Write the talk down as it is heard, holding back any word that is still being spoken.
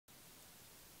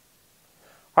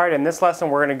All right, in this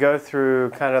lesson we're going to go through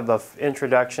kind of the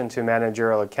introduction to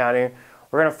managerial accounting.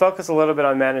 We're going to focus a little bit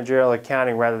on managerial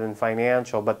accounting rather than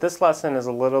financial, but this lesson is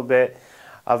a little bit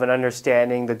of an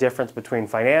understanding the difference between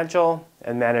financial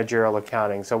and managerial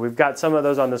accounting. So we've got some of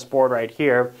those on this board right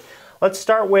here. Let's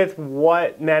start with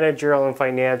what managerial and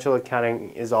financial accounting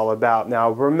is all about.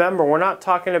 Now remember, we're not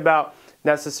talking about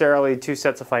necessarily two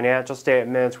sets of financial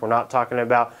statements. We're not talking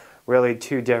about really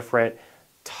two different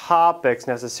topics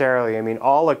necessarily. I mean,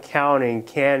 all accounting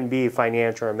can be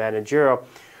financial or managerial.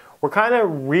 We're kind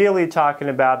of really talking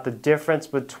about the difference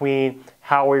between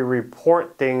how we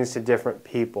report things to different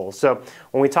people. So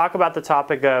when we talk about the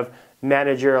topic of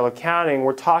managerial accounting,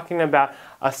 we're talking about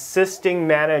assisting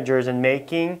managers in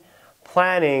making,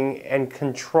 planning, and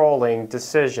controlling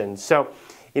decisions. So,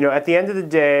 you know, at the end of the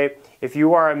day, if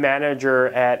you are a manager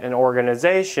at an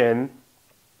organization,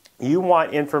 you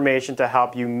want information to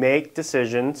help you make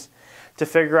decisions, to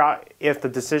figure out if the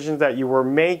decisions that you were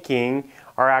making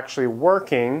are actually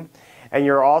working, and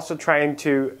you're also trying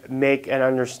to make an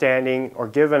understanding or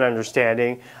give an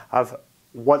understanding of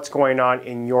what's going on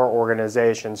in your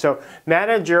organization. So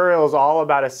managerial is all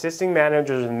about assisting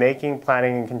managers in making,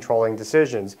 planning, and controlling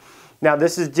decisions. Now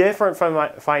this is different from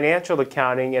financial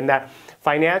accounting in that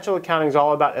financial accounting is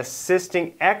all about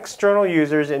assisting external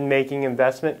users in making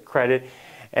investment, credit,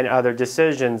 and other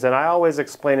decisions. And I always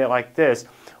explain it like this.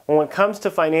 When it comes to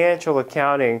financial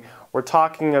accounting, we're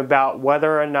talking about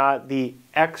whether or not the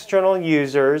external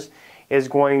users is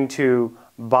going to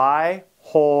buy,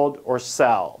 hold, or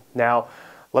sell. Now,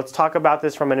 let's talk about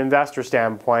this from an investor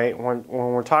standpoint. When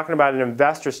we're talking about an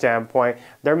investor standpoint,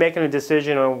 they're making a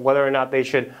decision on whether or not they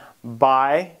should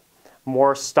buy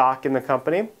more stock in the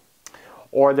company,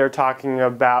 or they're talking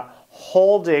about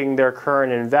holding their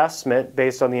current investment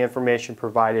based on the information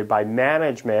provided by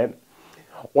management,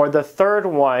 or the third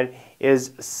one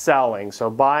is selling. So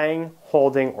buying,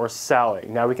 holding, or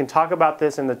selling. Now we can talk about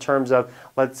this in the terms of,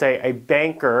 let's say, a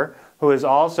banker who is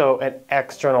also an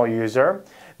external user.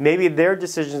 Maybe their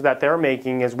decisions that they're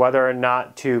making is whether or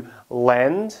not to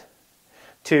lend,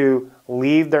 to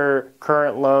leave their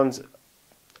current loans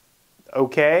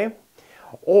okay,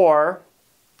 or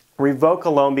revoke a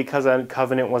loan because a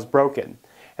covenant was broken.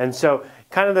 And so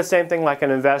kind of the same thing like an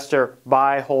investor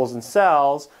buy, holds, and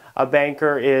sells, a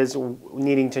banker is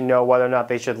needing to know whether or not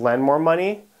they should lend more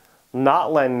money,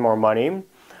 not lend more money,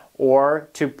 or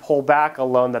to pull back a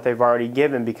loan that they've already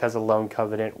given because a loan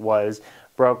covenant was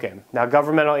broken. Now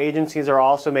governmental agencies are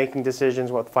also making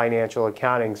decisions with financial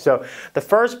accounting. So the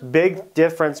first big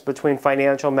difference between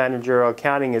financial and managerial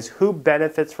accounting is who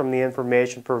benefits from the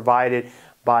information provided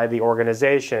by the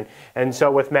organization. And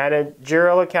so with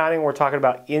managerial accounting, we're talking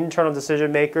about internal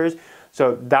decision makers.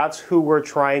 So that's who we're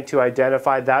trying to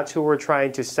identify. That's who we're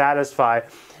trying to satisfy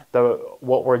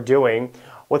what we're doing.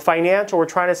 With financial, we're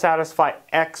trying to satisfy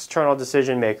external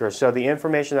decision makers. So the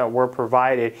information that we're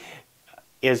provided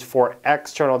is for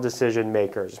external decision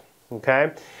makers.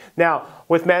 Okay? Now,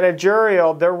 with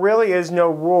managerial, there really is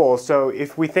no rule. So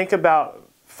if we think about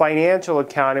financial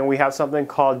accounting, we have something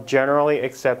called generally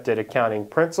accepted accounting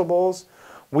principles.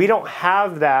 We don't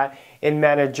have that in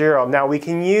managerial. Now we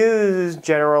can use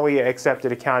generally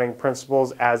accepted accounting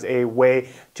principles as a way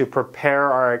to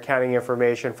prepare our accounting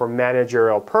information for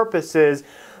managerial purposes,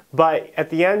 but at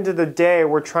the end of the day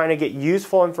we're trying to get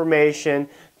useful information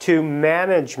to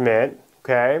management,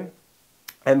 okay?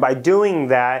 And by doing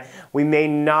that, we may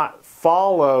not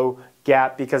follow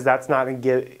GAAP because that's not going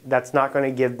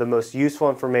to give the most useful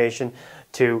information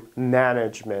to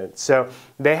management. So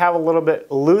they have a little bit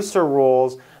looser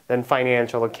rules than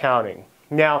financial accounting.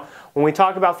 Now, when we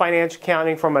talk about financial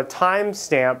accounting from a time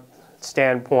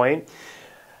standpoint,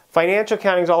 financial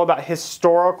accounting is all about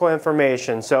historical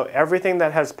information. So everything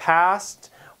that has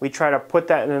passed, we try to put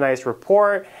that in a nice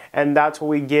report, and that's what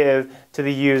we give to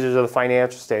the users of the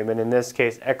financial statement, in this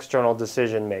case, external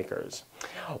decision makers.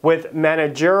 With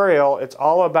managerial, it's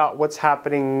all about what's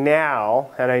happening now,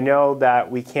 and I know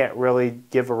that we can't really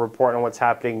give a report on what's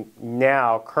happening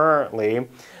now currently,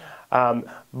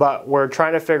 but we're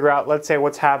trying to figure out, let's say,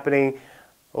 what's happening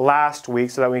last week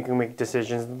so that we can make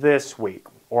decisions this week,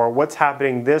 or what's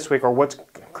happening this week, or what's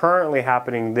currently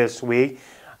happening this week,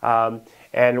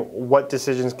 and what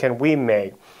decisions can we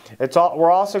make. We're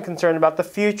also concerned about the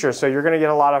future, so you're going to get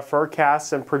a lot of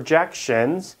forecasts and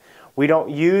projections. We don't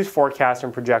use forecasts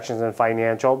and projections in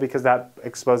financial because that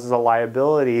exposes a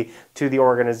liability to the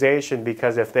organization,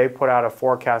 because if they put out a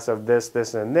forecast of this,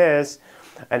 this, and this,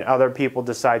 and other people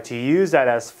decide to use that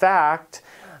as fact,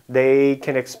 the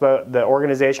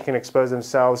organization can expose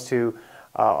themselves to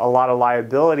a lot of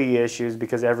liability issues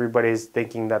because everybody's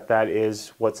thinking that that is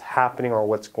what's happening or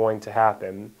what's going to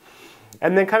happen.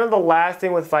 And then kind of the last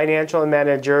thing with financial and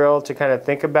managerial to kind of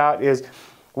think about is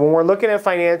when we're looking at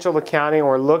financial accounting,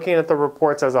 we're looking at the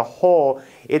reports as a whole,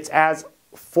 it's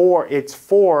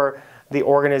for the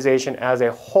organization as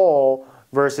a whole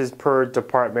versus per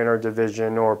department or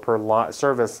division or per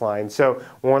service line. So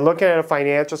when we're looking at a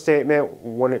financial statement,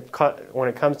 when it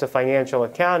comes to financial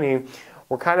accounting,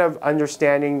 we're kind of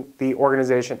understanding the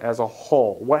organization as a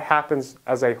whole. What happens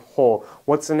as a whole?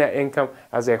 What's the net income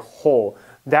as a whole?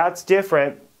 That's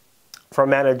different from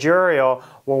managerial,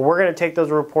 when we're going to take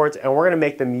those reports and we're going to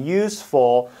make them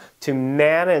useful to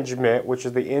management, which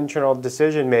is the internal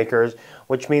decision makers,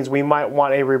 which means we might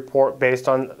want a report based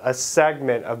on a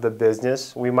segment of the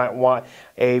business. We might want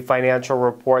a financial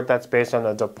report that's based on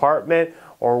a department,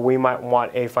 or we might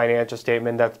want a financial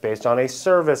statement that's based on a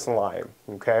service line,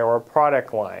 okay, or a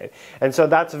product line. And so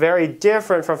that's very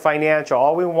different from financial.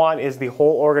 All we want is the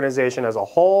whole organization as a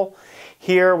whole.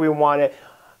 Here we want it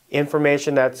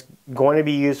information that's going to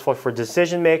be useful for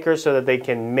decision makers so that they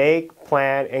can make,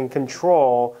 plan, and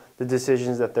control the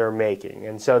decisions that they're making.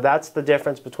 And so that's the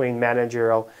difference between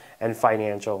managerial and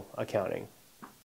financial accounting.